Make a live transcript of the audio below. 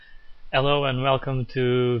Hello and welcome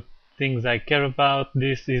to Things I Care About.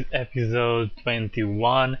 This is episode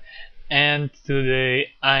 21, and today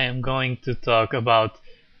I am going to talk about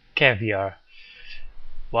caviar.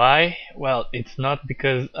 Why? Well, it's not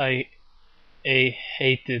because I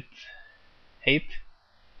hate it. Hate?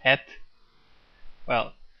 Hat?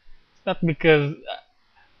 Well, it's not because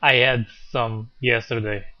I had some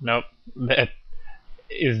yesterday. Nope, that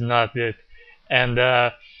is not it. And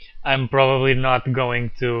I'm probably not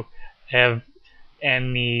going to have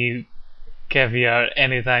any caviar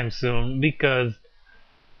anytime soon because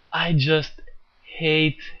I just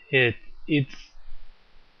hate it. It's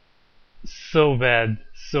so bad,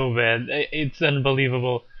 so bad. It's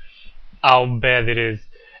unbelievable how bad it is,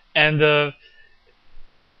 and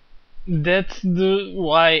that's the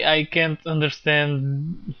why I can't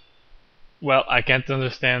understand. Well, I can't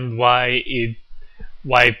understand why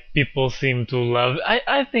people seem to love.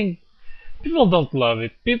 I think people don't love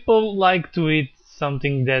it. People like to eat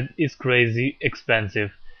something that is crazy expensive.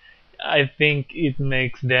 I think it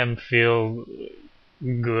makes them feel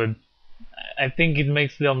good. I think it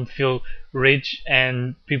makes them feel rich,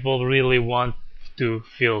 and people really want to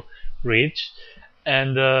feel rich.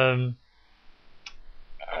 And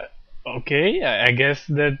okay, I guess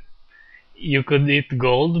that you could eat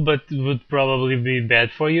gold, but it would probably be bad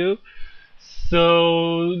for you.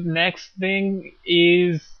 So next thing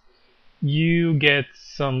is you get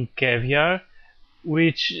some caviar,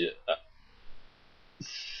 which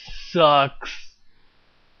sucks.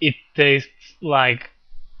 It tastes like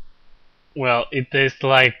it tastes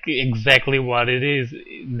like exactly what it is.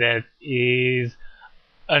 That is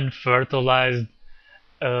unfertilized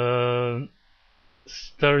uh,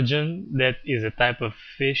 sturgeon. That is a type of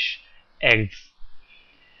fish, eggs,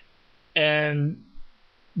 and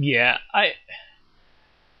yeah, I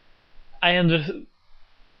under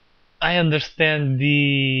I understand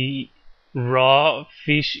the raw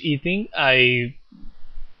fish eating. I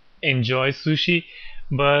enjoy sushi,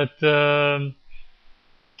 but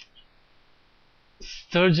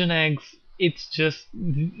sturgeon eggs, it's just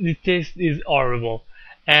the taste is horrible,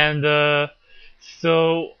 and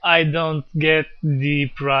so I don't get the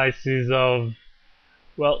prices of,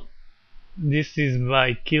 well, this is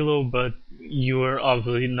by kilo, but you are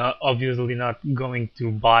obviously not going to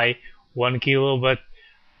buy 1 kilo, but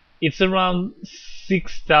it's around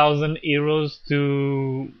 6,000 euros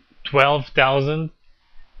to 12,000,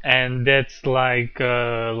 and that's like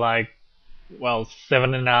well,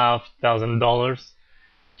 $7,500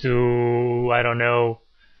 to, I don't know,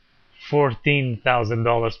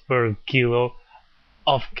 $14,000 per kilo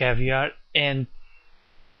of caviar, and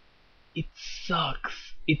it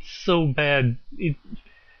sucks. It's so bad.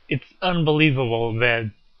 It's unbelievable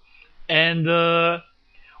bad. And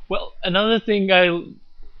well, another thing I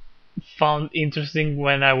found interesting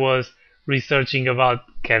when I was researching about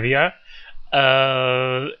caviar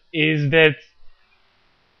is that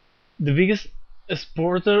the biggest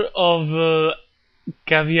exporter of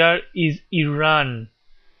caviar is Iran.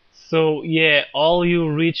 So yeah, all you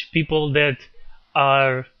rich people that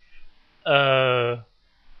are uh,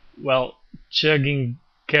 well, chugging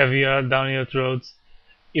caviar down your throats,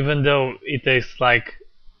 even though it tastes like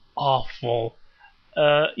awful.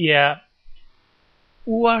 Yeah,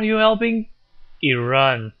 who are you helping?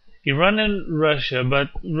 Iran. Iran and Russia, but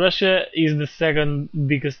Russia is the second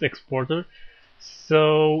biggest exporter.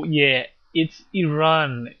 So yeah, it's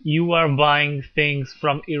Iran. You are buying things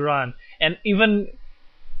from Iran. And even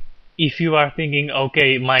if you are thinking,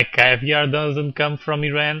 okay, my caviar doesn't come from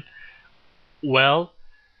Iran, well,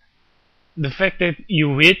 the fact that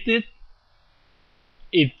you eat it,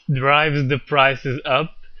 it drives the prices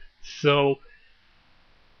up. So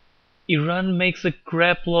Iran makes a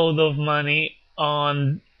crap load of money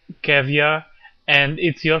on caviar, and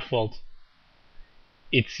it's your fault.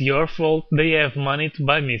 It's your fault they have money to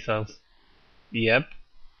buy missiles. Yep.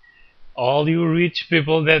 All you rich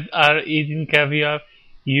people that are eating caviar,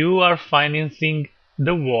 you are financing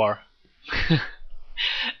the war.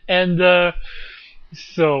 And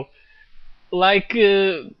so,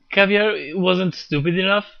 caviar wasn't stupid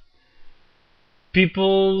enough,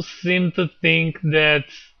 people seem to think that,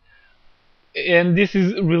 and this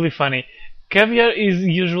is really funny, caviar is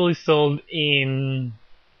usually sold in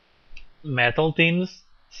metal tins,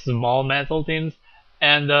 small metal tins,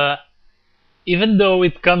 and even though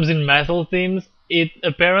it comes in metal tins, it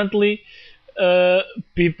apparently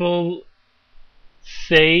people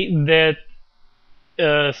say that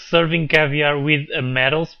serving caviar with a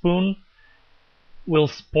metal spoon will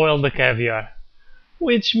spoil the caviar,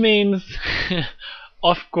 which means,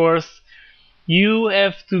 of course, you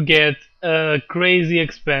have to get a crazy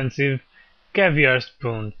expensive caviar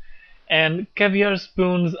spoon. And caviar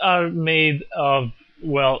spoons are made of,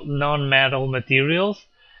 well, non-metal materials,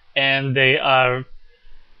 and they are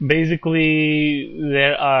basically,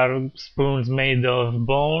 there are spoons made of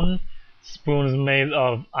bone, spoons made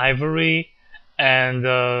of ivory,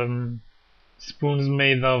 and spoons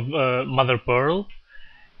made of mother pearl,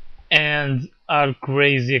 and are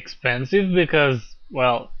crazy expensive because,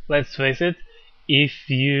 well, let's face it, if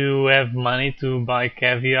you have money to buy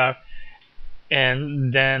caviar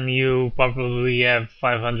and then you probably have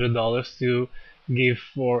 $500 to give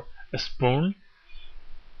for a spoon,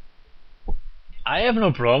 I have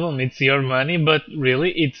no problem, it's your money, but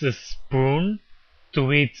really it's a spoon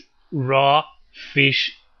to eat raw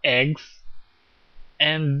fish eggs,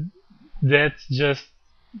 and that's just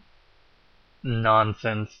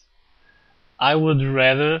nonsense. I would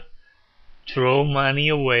rather throw money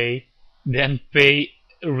away than pay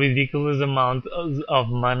a ridiculous amount of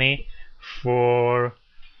money for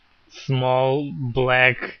small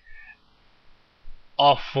black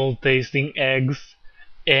awful tasting eggs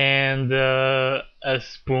and a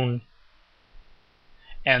spoon.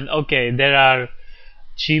 And okay, there are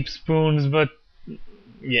cheap spoons, but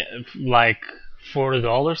yeah, like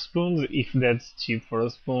 $4 spoons, if that's cheap for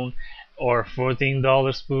a spoon, or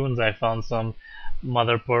 $14 spoons. I found some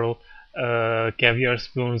mother pearl caviar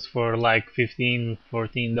spoons for like 15,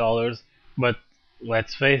 $14. But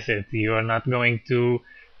let's face it, you are not going to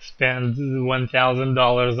spend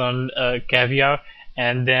 $1,000 on caviar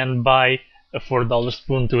and then buy a $4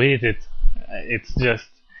 spoon to eat it. It's just,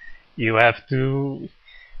 you have to,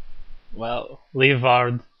 well, live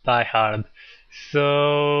hard, die hard.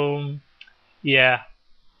 So yeah,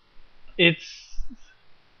 it's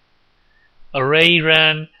array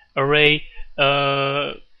ran, array,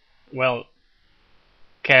 uh, well,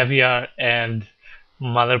 caviar and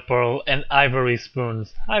mother pearl and ivory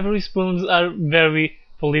spoons. Ivory spoons are very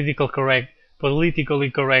politically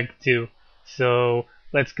correct too. So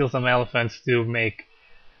let's kill some elephants to make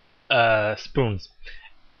spoons.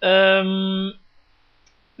 Um,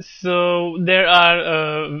 So there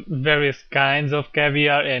are various kinds of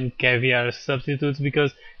caviar and caviar substitutes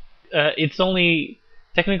because it's only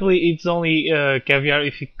technically it's only caviar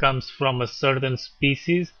if it comes from a certain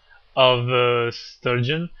species of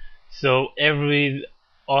sturgeon. So every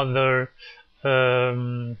other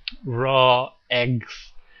raw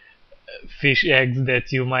eggs, fish eggs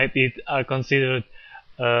that you might eat are considered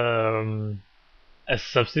um, as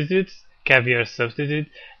substitutes, caviar substitute,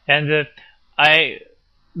 and I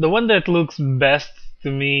the one that looks best to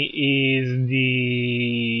me is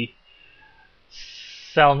the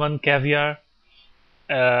salmon caviar.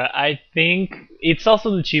 I think it's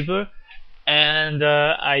also the cheaper, and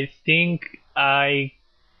I think I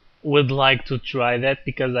would like to try that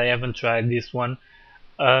because I haven't tried this one.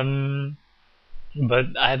 Um,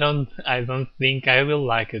 but I don't think I will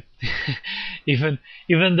like it. even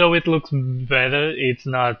even though it looks better, it's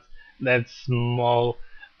not that small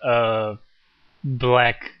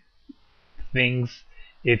black things.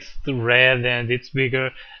 It's red and it's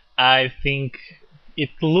bigger. I think it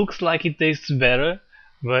looks like it tastes better,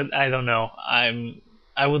 but I don't know.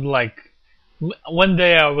 I would like one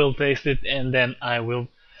day I will taste it and then I will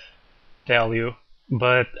tell you,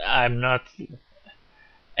 but I'm not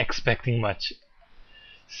expecting much.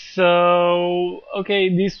 So, okay,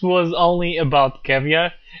 this was only about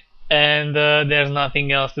caviar, and there's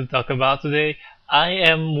nothing else to talk about today. I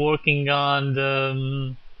am working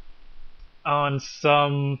on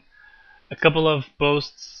some a couple of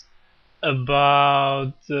posts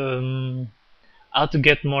about how to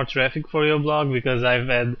get more traffic for your blog because I've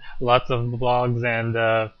had lots of blogs and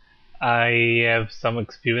I have some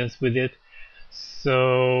experience with it.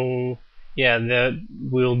 So yeah, there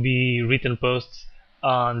will be written posts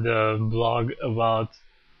on the blog about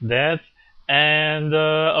that, and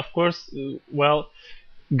of course, well,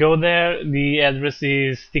 go there. The address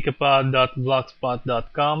is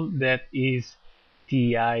ticapod.blogspot.com. That is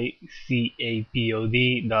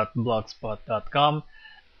ticapod.blogspot.com.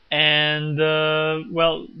 And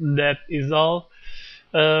well, that is all.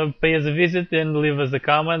 Pay us a visit and leave us a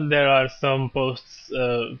comment. There are some posts,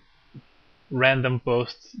 random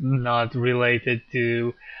posts not related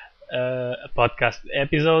to podcast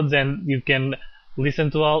episodes, and you can listen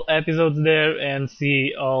to all episodes there and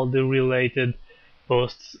see all the related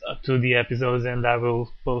posts to the episodes. And I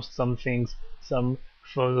will post some things, some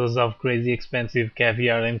photos of crazy expensive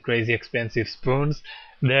caviar and crazy expensive spoons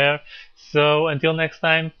there. So until next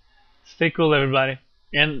time, stay cool everybody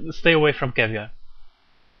and stay away from caviar.